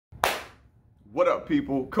What up,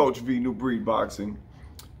 people? Coach V, New Breed Boxing.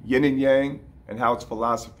 Yin and Yang and how its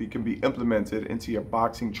philosophy can be implemented into your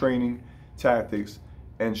boxing training, tactics,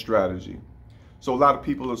 and strategy. So a lot of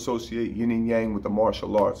people associate yin and yang with the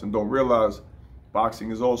martial arts and don't realize boxing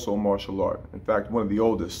is also a martial art. In fact, one of the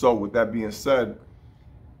oldest. So with that being said,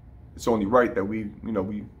 it's only right that we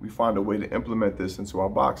find a way to implement this into our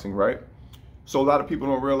boxing, right? So a lot of people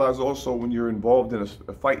don't realize also when you're involved in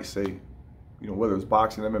a fight, say, whether it's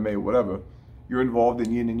boxing, MMA, or whatever, you're involved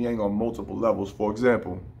in yin and yang on multiple levels. For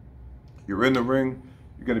example, you're in the ring,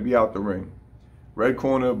 you're going to be out the ring. Red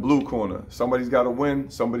corner, blue corner. Somebody's got to win,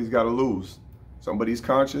 somebody's got to lose. Somebody's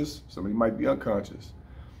conscious, somebody might be unconscious.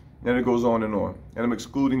 And it goes on. And I'm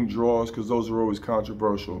excluding draws because those are always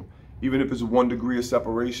controversial. Even if it's 1 degree of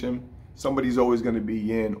separation, somebody's always going to be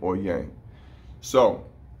yin or yang. So,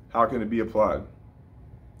 how can it be applied?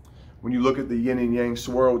 When you look at the yin and yang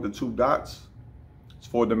swirl with the 2 dots, it's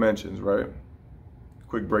 4 dimensions, right?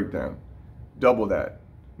 Quick breakdown. Double that.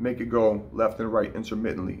 Make it go left and right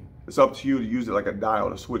intermittently. It's up to you to use it like a dial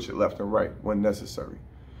to switch it left and right when necessary.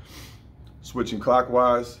 Switching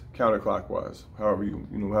clockwise, counterclockwise, however you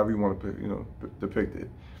want to depict it.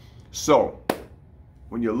 So,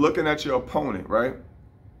 when you're looking at your opponent, right?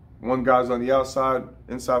 One guy's on the outside,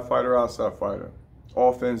 inside fighter, outside fighter.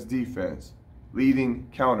 Offense, defense, leading,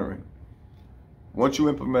 countering. Once you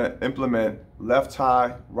implement left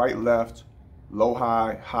high, right left, low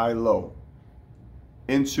high, high low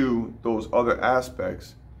into those other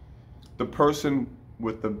aspects, the person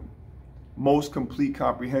with the most complete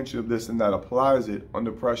comprehension of this and that applies it under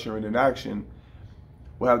pressure and in action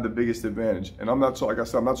will have the biggest advantage. And I'm not talking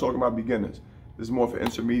about beginners. This is more for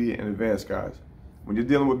intermediate and advanced guys. When you're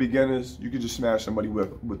dealing with beginners, you can just smash somebody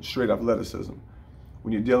with straight athleticism.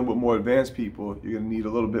 When you're dealing with more advanced people, you're going to need a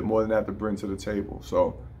little bit more than that to bring to the table.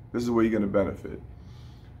 So this is where you're going to benefit.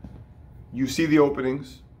 You see the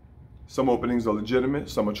openings. Some openings are legitimate,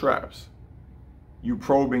 some are traps. You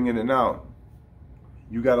probing in and out,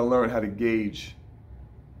 you got to learn how to gauge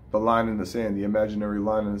the line in the sand, the imaginary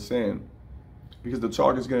line in the sand, because the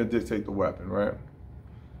target's going to dictate the weapon, right?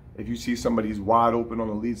 If you see somebody's wide open on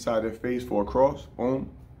the lead side of their face for a cross, boom,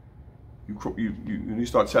 you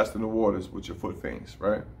start testing the waters with your foot feints,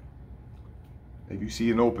 right? If you see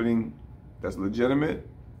an opening that's legitimate,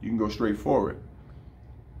 you can go straight for it.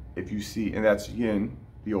 If you see, and that's yin,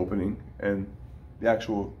 the opening, and the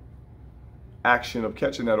actual action of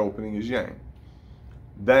catching that opening is yang.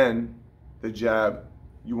 Then the jab,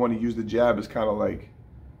 you want to use the jab as kind of like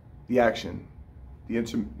the action, the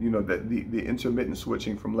intermittent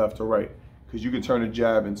switching from left to right, because you can turn a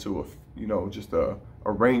jab into a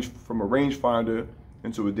rangefinder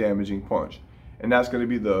into a damaging punch, and that's going to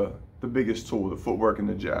be the biggest tool, the footwork and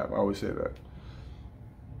the jab. I always say that.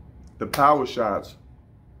 The power shots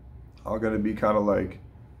are going to be kind of like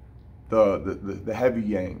the heavy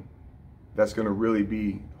yang. That's going to really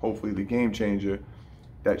be hopefully the game changer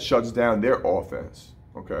that shuts down their offense,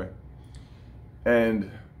 okay? And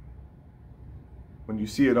when you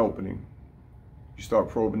see an opening, you start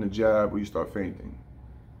probing the jab or you start feinting.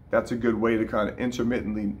 That's a good way to kind of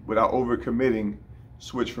intermittently, without overcommitting,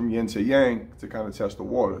 switch from yin to yang to kind of test the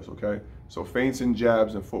waters, okay? So feints and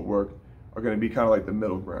jabs and footwork are going to be kind of like the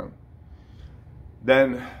middle ground.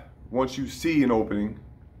 Then once you see an opening,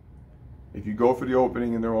 if you go for the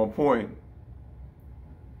opening and they're on point,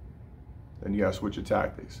 then you got to switch your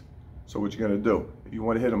tactics. So what you're going to do, if you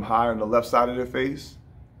want to hit them high on the left side of their face,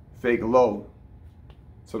 fake low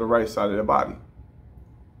to the right side of their body.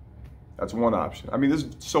 That's one option. I mean, there's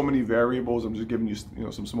so many variables. I'm just giving you,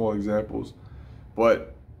 some small examples.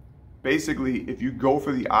 But basically, if you go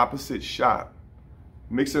for the opposite shot,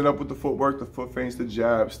 mix it up with the footwork, the foot feints, the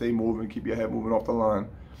jab, stay moving, keep your head moving off the line,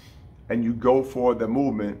 and you go for the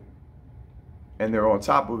movement, and they're on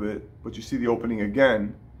top of it, but you see the opening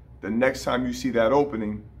again, the next time you see that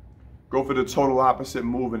opening, go for the total opposite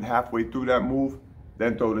move, and halfway through that move,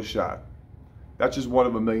 then throw the shot. That's just one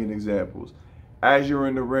of a million examples. As you're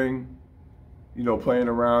in the ring, playing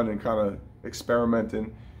around and kind of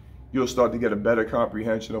experimenting, you'll start to get a better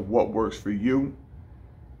comprehension of what works for you.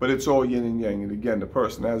 But it's all yin and yang. And again, the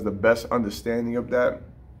person that has the best understanding of that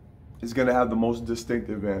is going to have the most distinct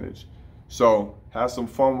advantage. So have some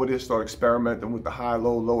fun with it. Start experimenting with the high,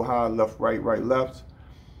 low, high, left, right, left.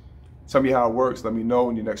 Tell me how it works. Let me know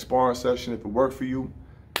in your next sparring session if it worked for you.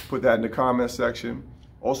 Put that in the comment section.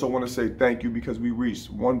 Also want to say thank you because we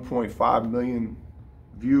reached 1.5 million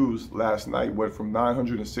views last night. Went from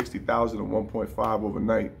 960,000 to 1.5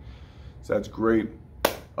 overnight. So that's great.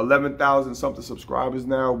 11,000 something subscribers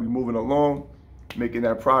now. We're moving along, making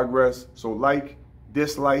that progress. So like,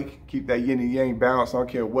 dislike, keep that yin and yang balance. I don't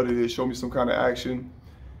care what it is. Show me some kind of action.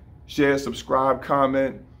 Share, subscribe,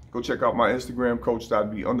 comment. Go check out my Instagram,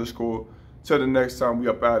 coach.b_. Till the next time, we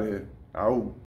up out of here. Ow.